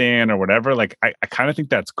understand or whatever, like I kind of think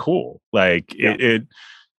that's cool. Like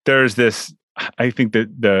there's this, I think that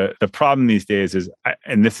the problem these days is,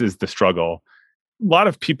 and this is the struggle, a lot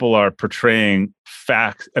of people are portraying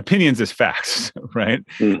opinions as facts, right?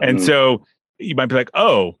 And so you might be like,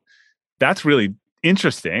 oh, that's really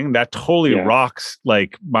interesting. That totally rocks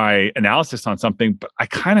like my analysis on something, but I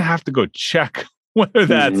kind of have to go check whether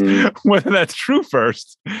that's true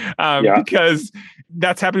first, because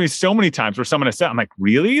that's happened to me so many times where someone has said, I'm like,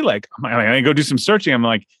 really? Like, I go do some searching. I'm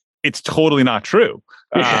like, it's totally not true,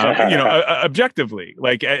 objectively.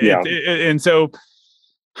 Like, and so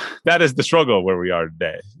that is the struggle where we are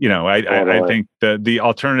today. I think the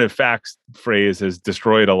alternative facts phrase has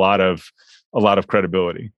destroyed a lot of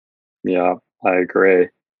credibility. Yeah, I agree.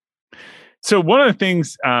 So one of the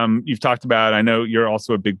things you've talked about, I know you're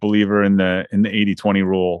also a big believer in the 80-20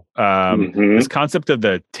 rule. This concept of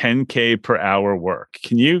the 10K per hour work.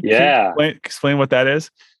 Can you explain what that is?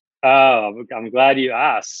 Oh, I'm glad you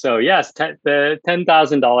asked. So yes, the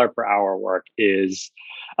 $10,000 per hour work is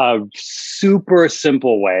a super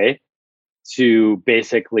simple way to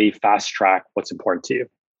basically fast track what's important to you.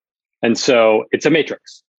 And so it's a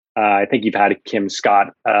matrix. I think you've had Kim Scott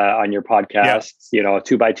on your podcast, a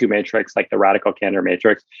 2x2 matrix, like the radical candor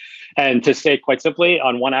matrix. And to say it quite simply,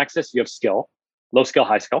 on one axis, you have skill, low skill,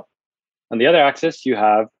 high skill. On the other axis, you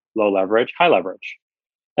have low leverage, high leverage.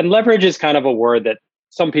 And leverage is kind of a word that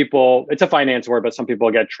some people, it's a finance word, but some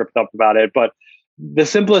people get tripped up about it. But the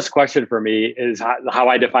simplest question for me is how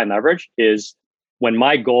I define leverage is when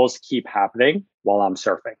my goals keep happening while I'm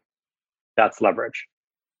surfing. That's leverage.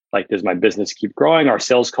 Like, does my business keep growing? Are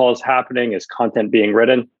sales calls happening? Is content being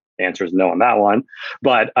written? The answer is no on that one.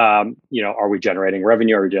 But, are we generating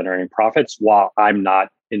revenue? Are we generating profits while I'm not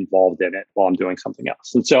involved in it, while I'm doing something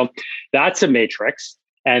else? And so that's a matrix.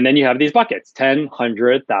 And then you have these buckets, 10,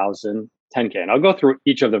 100, 1,000, 10K. And I'll go through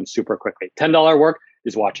each of them super quickly. $10 work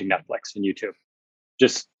is watching Netflix and YouTube.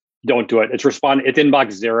 Just don't do it. It's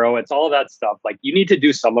inbox zero. It's all of that stuff. Like, you need to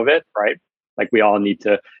do some of it, right? Like, we all need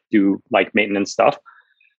to do like maintenance stuff.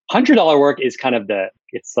 $100 work is kind of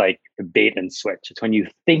it's like the bait and switch. It's when you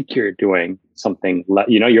think you're doing something,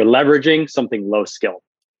 you're leveraging something low skill.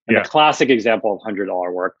 And the classic example of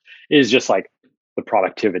 $100 work is just like the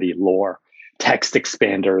productivity lore, text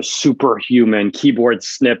expanders, superhuman, keyboard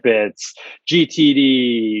snippets,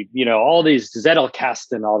 GTD, all these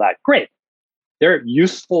Zettelkasten and all that. Great. They're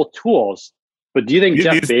useful tools. But do you think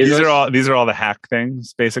Jeff Bezos... These are all the hack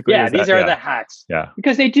things, basically? Yeah, these are the hacks. Yeah.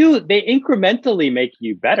 Because they incrementally make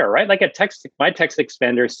you better, right? Like my text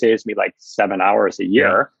expander saves me like 7 hours a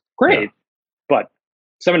year. Yeah. Great. Yeah. But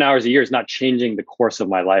 7 hours a year is not changing the course of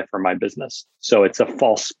my life or my business. So it's a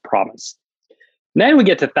false promise. And then we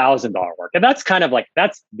get to $1,000 work. And that's kind of like,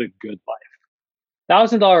 that's the good life.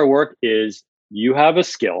 $1,000 work is you have a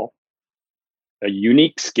skill, a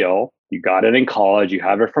unique skill. You got it in college. You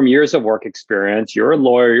have it from years of work experience. You're a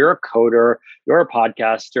lawyer, you're a coder, you're a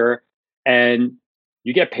podcaster, and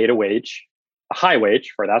you get paid a high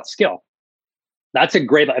wage for that skill. That's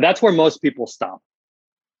where most people stop.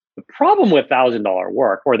 The problem with $1,000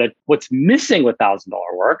 work, or what's missing with $1,000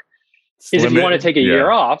 work, is if you want to take a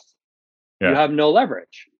year off, you have no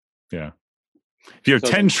leverage. Yeah. If you have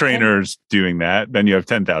 10 trainers doing that, then you have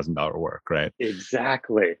 $10,000 work, right?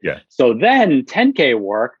 Exactly. Yeah. So then 10K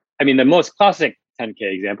work, the most classic 10K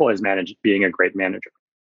example is being a great manager.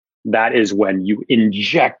 That is when you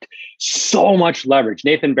inject so much leverage.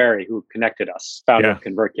 Nathan Barry, who connected us, founder of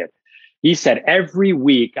ConvertKit, he said, every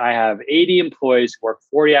week I have 80 employees who work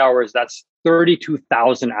 40 hours. That's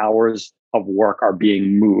 32,000 hours of work are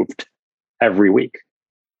being moved every week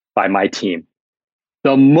by my team.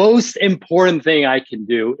 The most important thing I can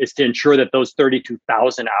do is to ensure that those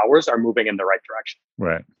 32,000 hours are moving in the right direction.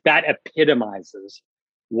 Right. That epitomizes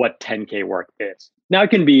what 10K work is. Now it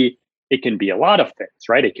can be a lot of things,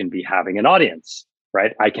 right? It can be having an audience,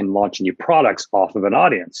 right? I can launch new products off of an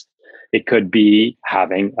audience. It could be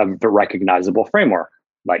having a recognizable framework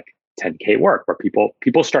like 10K work, where people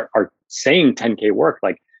are saying 10K work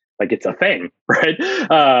like it's a thing, right?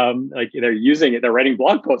 Like they're using it, they're writing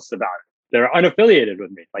blog posts about it. They're unaffiliated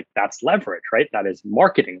with me. Like, that's leverage, right? That is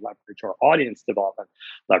marketing leverage or audience development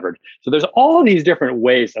leverage. So there's all these different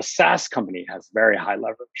ways. A SaaS company has very high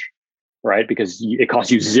leverage, right? Because it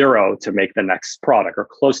costs you zero to make the next product, or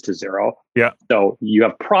close to zero. Yeah. So you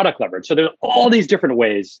have product leverage. So there's all these different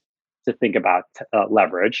ways to think about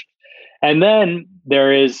leverage. And then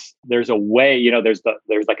there's a way, there's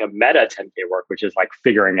like a meta 10K work, which is like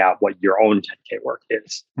figuring out what your own 10K work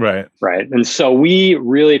is. Right. Right. And so we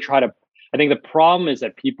really try to, I think the problem is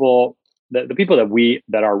that the people that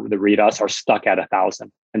read us are stuck at 1,000,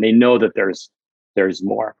 and they know that there's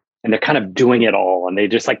more, and they're kind of doing it all. And they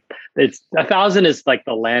just it's 1,000 is like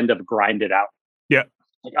the land of grind it out. Yeah.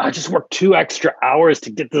 Like, I just worked 2 extra hours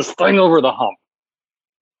to get this thing over the hump.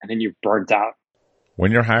 And then you're burnt out.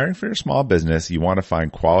 When you're hiring for your small business, you want to find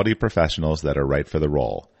quality professionals that are right for the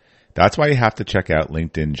role. That's why you have to check out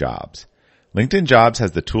LinkedIn Jobs. LinkedIn Jobs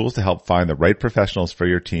has the tools to help find the right professionals for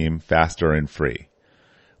your team faster and free.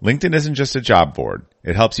 LinkedIn isn't just a job board.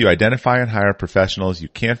 It helps you identify and hire professionals you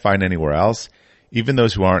can't find anywhere else, even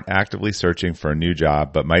those who aren't actively searching for a new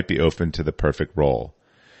job but might be open to the perfect role.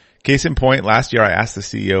 Case in point, last year I asked the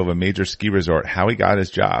CEO of a major ski resort how he got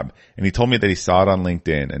his job, and he told me that he saw it on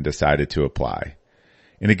LinkedIn and decided to apply.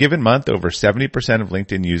 In a given month, over 70% of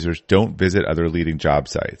LinkedIn users don't visit other leading job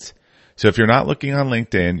sites. So if you're not looking on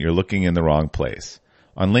LinkedIn, you're looking in the wrong place.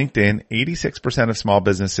 On LinkedIn, 86% of small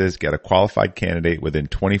businesses get a qualified candidate within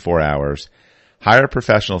 24 hours. Hire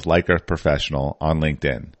professionals like a professional on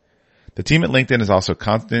LinkedIn. The team at LinkedIn is also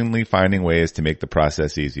constantly finding ways to make the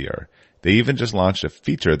process easier. They even just launched a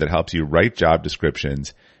feature that helps you write job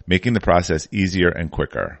descriptions, making the process easier and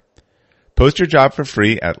quicker. Post your job for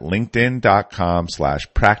free at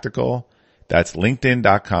linkedin.com/practical. That's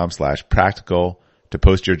linkedin.com/practical to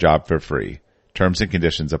post your job for free. Terms and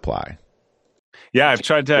conditions apply. Yeah, I've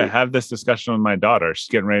tried to have this discussion with my daughter. She's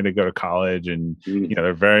getting ready to go to college, and there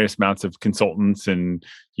are various amounts of consultants, and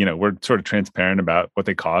we're sort of transparent about what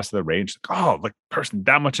they cost, the range. Like, oh, like person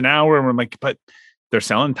that much an hour, and I'm like, but they're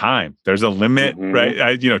selling time. There's a limit, right?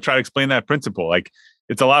 I try to explain that principle. Like,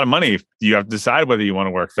 it's a lot of money. You have to decide whether you want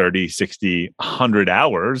to work 30, 60, 100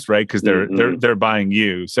 hours, right? Because they're buying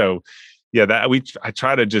you. So, yeah, I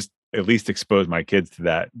try to just at least expose my kids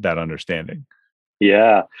to that understanding.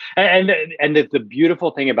 Yeah. And the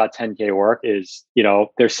beautiful thing about 10K work is,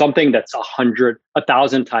 there's something that's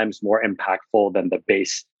 1,000 times more impactful than the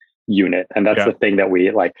base unit. And that's the thing that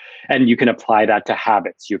we like. And you can apply that to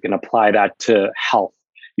habits. You can apply that to health.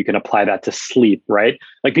 You can apply that to sleep, right?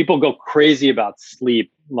 Like, people go crazy about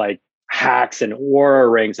sleep, like hacks and Oura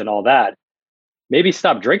rings and all that. Maybe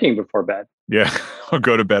stop drinking before bed. Yeah, or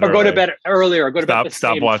go to bed. Or go to bed earlier. Or go to bed at the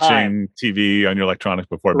Stop same watching time. TV on your electronics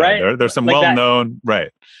before bed. Right? There's some like well-known,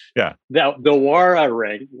 right? Yeah. The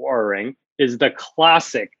Oura ring is the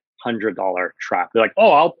classic $100 trap. They're like,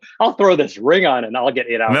 oh, I'll throw this ring on and I'll get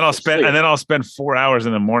 8 hours. And then I'll spend 4 hours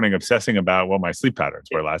in the morning obsessing about what my sleep patterns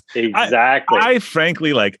were last. Exactly. I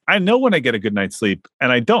frankly, I know when I get a good night's sleep,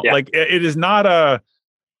 and I don't. Like, it is not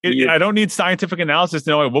I don't need scientific analysis to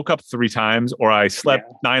know I woke up 3 times or I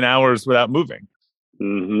slept 9 hours without moving.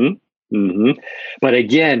 But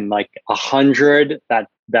again, like 100, that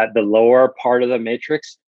the lower part of the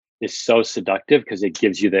matrix is so seductive because it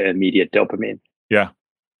gives you the immediate dopamine. Yeah.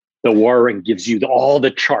 The Oura ring gives you all the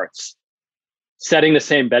charts. Setting the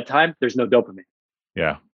same bedtime, there's no dopamine.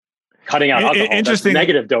 Yeah. Cutting out alcohol, that's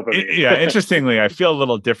negative dopamine. Interestingly, I feel a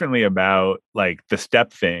little differently about like the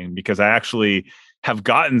step thing, because I actually have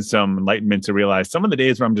gotten some enlightenment to realize some of the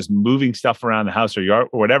days where I'm just moving stuff around the house or yard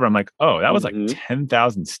or whatever, I'm like, oh, that was like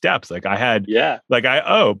 10,000 steps. Like I had,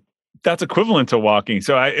 that's equivalent to walking.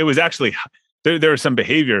 So it was actually, there was some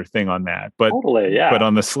behavior thing on that, but totally, yeah. But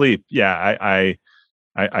on the sleep, I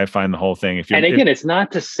find the whole thing. It's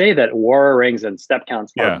not to say that Oura rings and step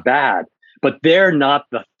counts are bad, but they're not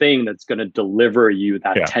the thing that's going to deliver you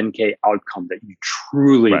that 10K outcome that you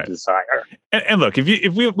truly desire. And look,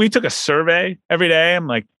 if we took a survey every day, I'm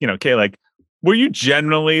like, okay, like, were you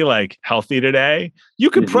generally like healthy today? You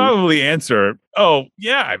could probably answer, oh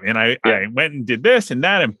yeah, I mean, I went and did this and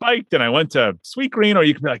that and biked and I went to Sweetgreen. Or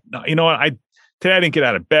you could be like, no, you know what, today I didn't get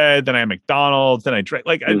out of bed. Then I had McDonald's. Then I drank.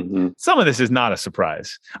 Like some of this is not a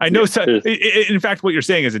surprise. I know. In fact, what you're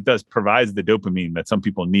saying is it does provide the dopamine that some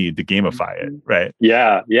people need to gamify it, right?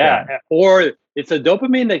 Yeah. Or it's a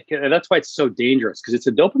dopamine that's why it's so dangerous, because it's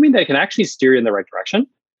a dopamine that can actually steer you in the right direction,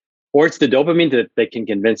 or it's the dopamine that can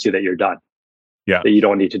convince you that you're done. Yeah, that you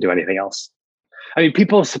don't need to do anything else. I mean,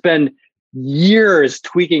 people spend years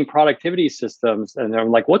tweaking productivity systems, and I'm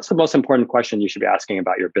like, what's the most important question you should be asking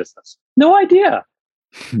about your business? No idea.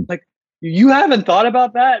 Like, you haven't thought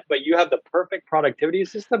about that, but you have the perfect productivity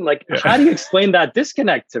system. Like, how do you explain that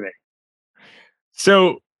disconnect to me?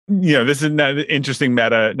 So, this is an interesting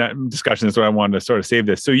meta discussion. That's what I wanted to sort of save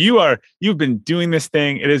this. So you've been doing this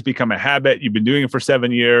thing. It has become a habit. You've been doing it for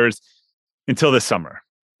 7 years until this summer.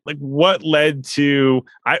 Like, what led to,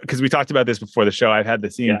 because we talked about this before the show, I've had the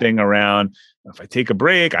same thing around, if I take a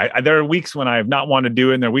break, there are weeks when I have not wanted to do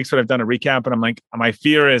it, and there are weeks when I've done a recap, and I'm like, my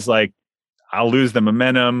fear is like, I'll lose the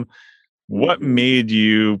momentum. What made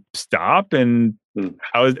you stop, and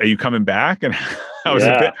are you coming back, and how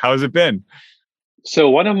has it been? So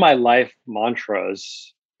one of my life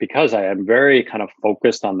mantras, because I am very kind of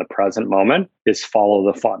focused on the present moment, is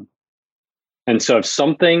follow the fun. And so if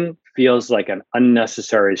something feels like an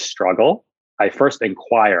unnecessary struggle, I first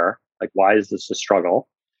inquire, like, why is this a struggle?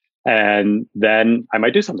 And then I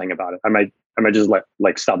might do something about it. I might just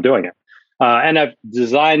stop doing it. And I've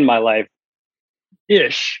designed my life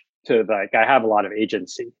ish to, like, I have a lot of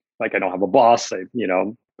agency. Like, I don't have a boss. I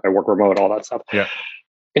work remote, all that stuff. Yeah.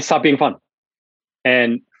 It stopped being fun.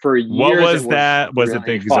 And for years, what was that? Was it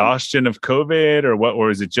the exhaustion of COVID, or what? Or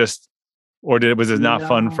was it just, was it not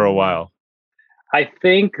fun for a while? I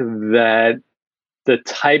think that the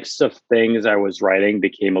types of things I was writing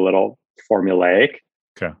became a little formulaic.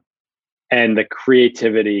 Okay. And the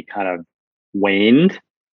creativity kind of waned,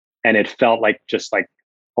 and it felt like just like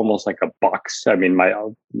almost like a box. I mean,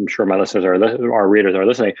 I'm sure my listeners our readers are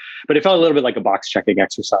listening, but it felt a little bit like a box checking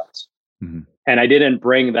exercise. Mm-hmm. And I didn't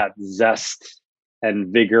bring that zest and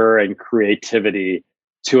vigor and creativity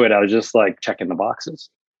to it. I was just like checking the boxes.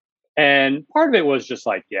 And part of it was just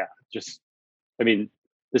like,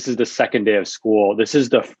 this is the second day of school. This is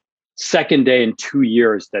the second day in 2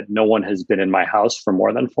 years that no one has been in my house for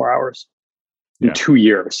more than 4 hours in 2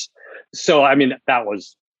 years. So, I mean, that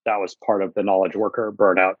was part of the knowledge worker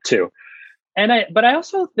burnout too. But I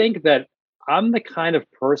also think that I'm the kind of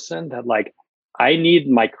person that like, I need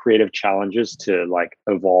my creative challenges to like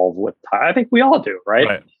evolve with time. I think we all do,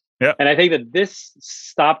 right? Yeah. And I think that this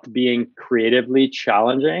stopped being creatively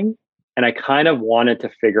challenging. And I kind of wanted to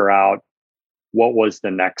figure out what was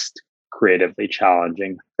the next creatively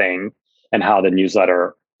challenging thing and how the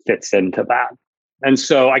newsletter fits into that. And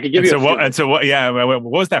so I could give you what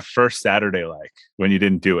was that first Saturday like when you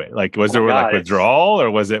didn't do it? Like, was there like withdrawal or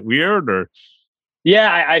was it weird or?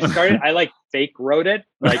 Yeah, I started, I like fake wrote it,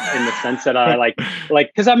 like in the sense that I like,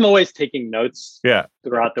 cause I'm always taking notes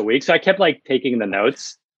throughout the week. So I kept like taking the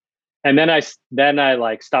notes and then I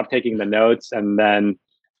like stopped taking the notes. And then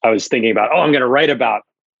I was thinking about, I'm going to write about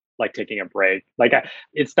like taking a break. Like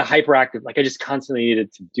it's the hyperactive, like I just constantly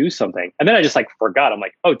needed to do something. And then I just like forgot. I'm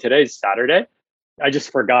like, today's Saturday. I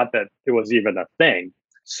just forgot that it was even a thing.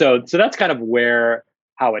 So that's kind of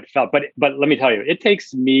how it felt. But let me tell you, it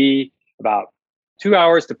takes me about 2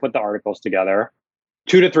 hours to put the articles together,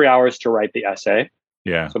 2 to 3 hours to write the essay.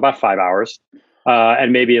 Yeah. So about 5 hours.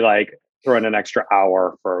 And maybe like throw in an extra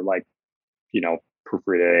hour for like,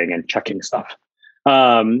 proofreading and checking stuff.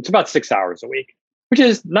 It's about 6 hours a week, which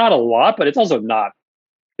is not a lot, but it's also not.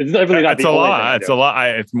 It's definitely not. It's a lot. It's a lot.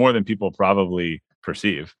 It's more than people probably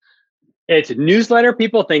perceive. It's newsletter.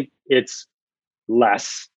 People think it's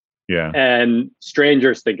less. Yeah. And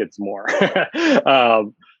strangers think it's more.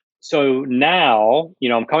 So now,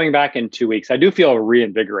 I'm coming back in 2 weeks. I do feel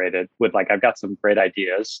reinvigorated with like, I've got some great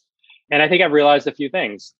ideas. And I think I've realized a few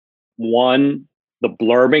things. One, the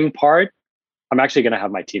blurbing part, I'm actually going to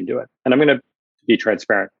have my team do it. And I'm going to be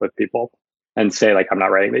transparent with people and say like, I'm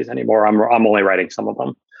not writing these anymore. I'm only writing some of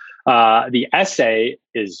them. The essay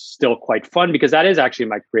is still quite fun because that is actually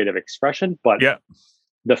my creative expression. But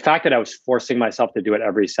the fact that I was forcing myself to do it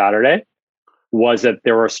every Saturday was that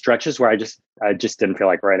there were stretches where I just didn't feel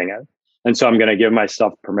like writing it. And so I'm going to give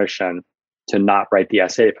myself permission to not write the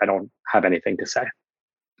essay if I don't have anything to say.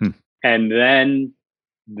 And then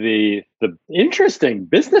the interesting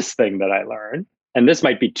business thing that I learned, and this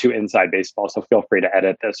might be too inside baseball, so feel free to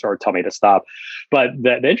edit this or tell me to stop. But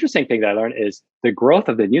the interesting thing that I learned is the growth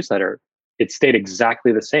of the newsletter, it stayed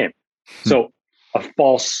exactly the same. So a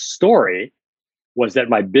false story was that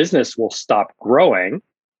my business will stop growing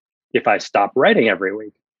if I stop writing every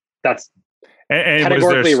week. That's and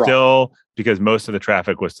categorically was there still wrong. Because most of the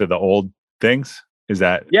traffic was to the old things? Is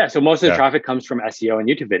that? Yeah. So most of the traffic comes from SEO and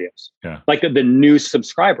YouTube videos. Yeah. Like the new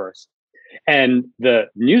subscribers. And the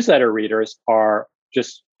newsletter readers are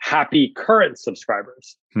just happy current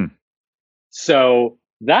subscribers. So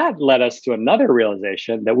that led us to another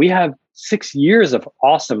realization that we have 6 years of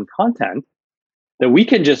awesome content that we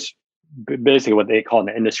can just basically what they call in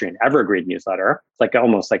the industry an evergreen newsletter. It's like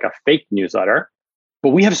almost like a fake newsletter, but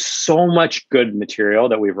we have so much good material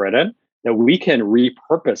that we've written that we can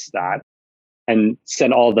repurpose that and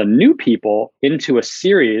send all the new people into a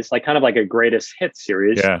series, like kind of like a greatest hit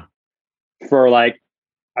series. Yeah. For like,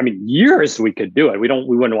 years we could do it. We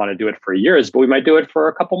wouldn't want to do it for years, but we might do it for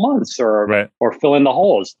a couple months or fill in the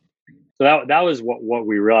holes. So that was what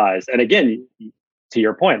we realized. And again, to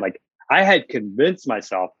your point, like I had convinced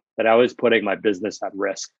myself that I was putting my business at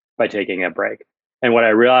risk by taking a break. And what I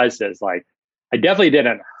realized is like, I definitely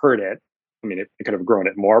didn't hurt it. It could have grown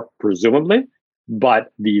it more, presumably.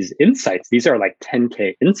 But these insights, these are like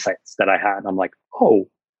 10K insights that I had. I'm like,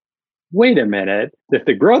 wait a minute. If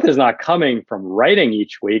the growth is not coming from writing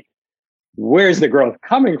each week, where's the growth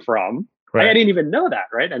coming from? Right. I didn't even know that,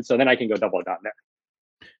 right? And so then I can go double down there.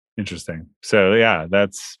 Interesting. So yeah,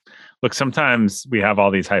 sometimes we have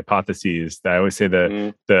all these hypotheses that I always say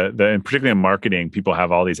and particularly in marketing, people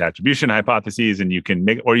have all these attribution hypotheses and you can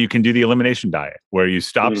do the elimination diet where you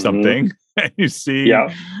stop something and you see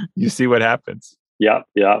what happens. Yeah.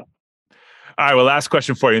 Yeah. All right. Well, last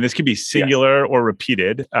question for you. And this could be singular or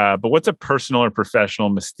repeated, but what's a personal or professional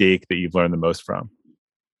mistake that you've learned the most from?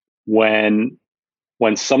 When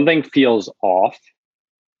something feels off,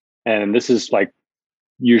 and this is like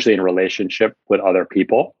usually in relationship with other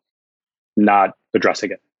people, not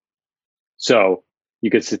addressing it. So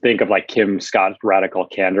you could think of like Kim Scott's radical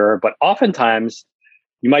candor, but oftentimes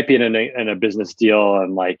you might be in a business deal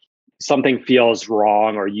and like something feels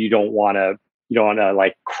wrong, or you don't want to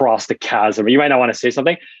like cross the chasm, or you might not want to say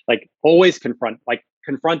something, like always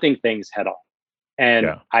confronting things head on. And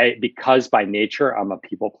because by nature I'm a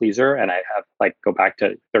people pleaser, and I have, like, go back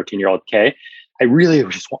to 13-year-old Kay, I really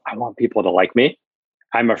I want people to like me.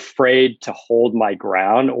 I'm afraid to hold my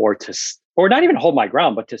ground, or not even hold my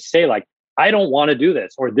ground, but to say, like, I don't want to do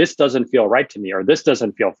this, or this doesn't feel right to me, or this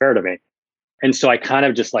doesn't feel fair to me. And so I kind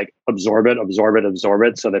of just like absorb it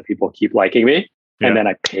so that people keep liking me. Yeah. And then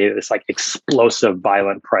I pay this like explosive,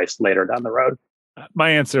 violent price later down the road.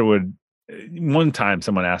 My answer would, one time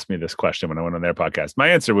someone asked me this question when I went on their podcast. My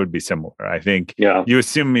answer would be similar. I think you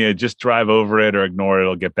assume me, just drive over it or ignore it,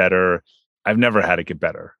 it'll get better. I've never had it get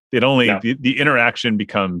better. It only, the interaction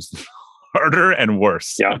becomes harder and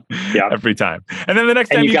worse every time. And then the next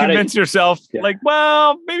time you convince yourself, like,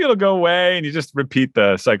 well, maybe it'll go away, and you just repeat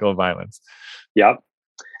the cycle of violence. Yep.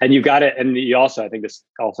 And you got it. And you also, I think this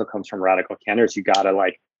also comes from radical candors. You got to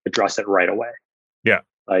like address it right away. Yeah.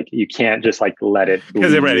 Like you can't just like let it.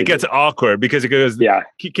 Because it gets awkward, because it goes,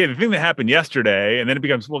 okay, the thing that happened yesterday, and then it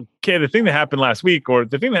becomes, well, okay, the thing that happened last week, or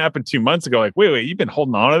the thing that happened 2 months ago, like, wait, you've been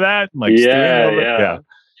holding on to that? Like, yeah.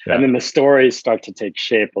 And then the stories start to take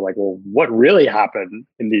shape of like, well, what really happened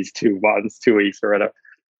in these 2 months, 2 weeks, or whatever.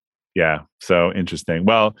 Yeah. So interesting.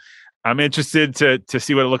 Well, I'm interested to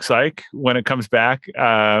see what it looks like when it comes back.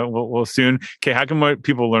 We'll soon. Okay, how can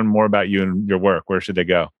people learn more about you and your work? Where should they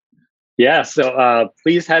go? Yeah, so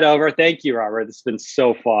please head over. Thank you, Robert. This has been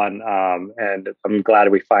so fun. And I'm glad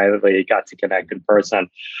we finally got to connect in person.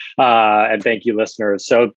 And thank you, listeners.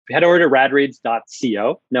 So head over to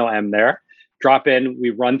radreads.co, no M there. Drop in. We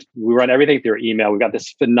run everything through email. We've got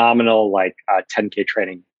this phenomenal 10K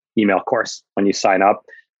training email course when you sign up.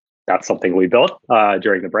 That's something we built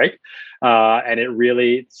during the break. And it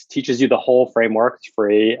really teaches you the whole framework. It's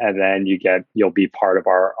free. And then you'll be part of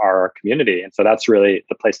our community. And so that's really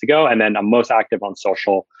the place to go. And then I'm most active on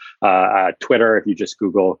social, Twitter. If you just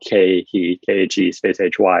Google K-H-E space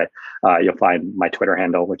H-Y, you'll find my Twitter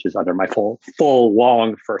handle, which is under my full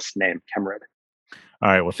long first name, Kemrid. All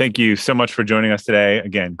right. Well, thank you so much for joining us today.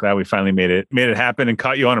 Again, glad we finally made it happen and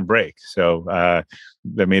caught you on a break. So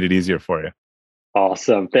that made it easier for you.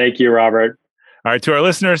 Awesome. Thank you, Robert. All right. To our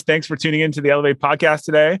listeners, thanks for tuning into the Elevate podcast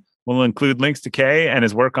today. We'll include links to Kay and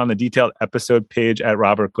his work on the detailed episode page at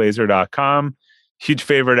robertglazer.com. Huge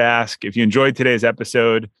favor to ask. If you enjoyed today's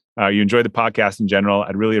episode, you enjoyed the podcast in general,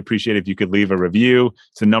 I'd really appreciate if you could leave a review.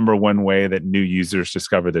 It's the number one way that new users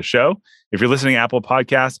discover the show. If you're listening to Apple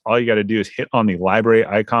Podcasts, all you got to do is hit on the library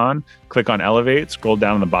icon, click on Elevate, scroll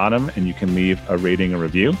down on the bottom, and you can leave a rating or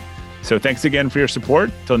review. So thanks again for your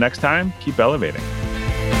support. Till next time, keep elevating.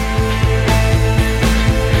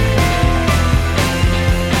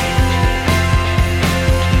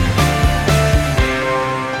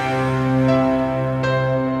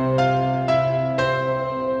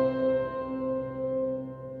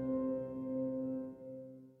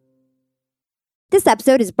 This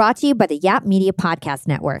episode is brought to you by the Yap Media Podcast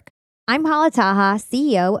Network. I'm Hala Taha,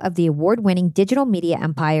 CEO of the award-winning digital media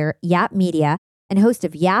empire, Yap Media, and host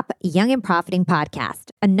of Yap Young and Profiting Podcast,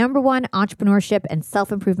 a #1 entrepreneurship and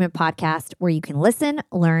self-improvement podcast where you can listen,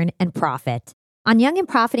 learn, and profit. On Young and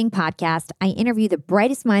Profiting Podcast, I interview the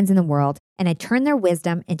brightest minds in the world, and I turn their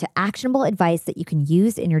wisdom into actionable advice that you can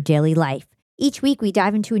use in your daily life. Each week, we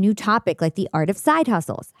dive into a new topic like the art of side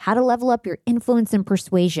hustles, how to level up your influence and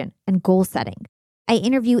persuasion, and goal setting. I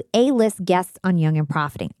interview A-list guests on Young and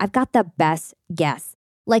Profiting. I've got the best guests,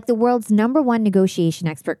 like the world's #1 negotiation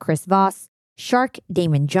expert, Chris Voss, Shark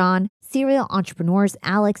Damon John, serial entrepreneurs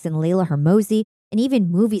Alex and Layla Hermosi, and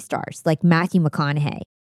even movie stars like Matthew McConaughey.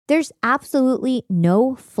 There's absolutely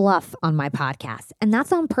no fluff on my podcast, and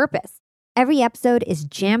that's on purpose. Every episode is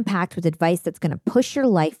jam-packed with advice that's going to push your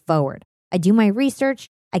life forward. I do my research,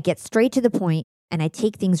 I get straight to the point, and I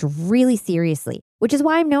take things really seriously, which is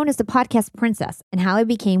why I'm known as the podcast princess and how I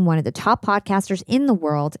became one of the top podcasters in the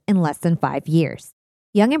world in less than 5 years.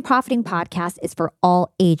 Young and Profiting Podcast is for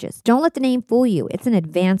all ages. Don't let the name fool you. It's an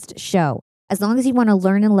advanced show. As long as you want to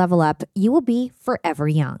learn and level up, you will be forever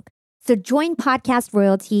young. So join podcast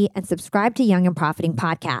royalty and subscribe to Young and Profiting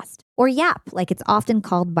Podcast, or YAP, like it's often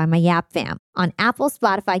called by my YAP fam, on Apple,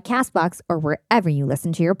 Spotify, CastBox, or wherever you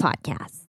listen to your podcasts.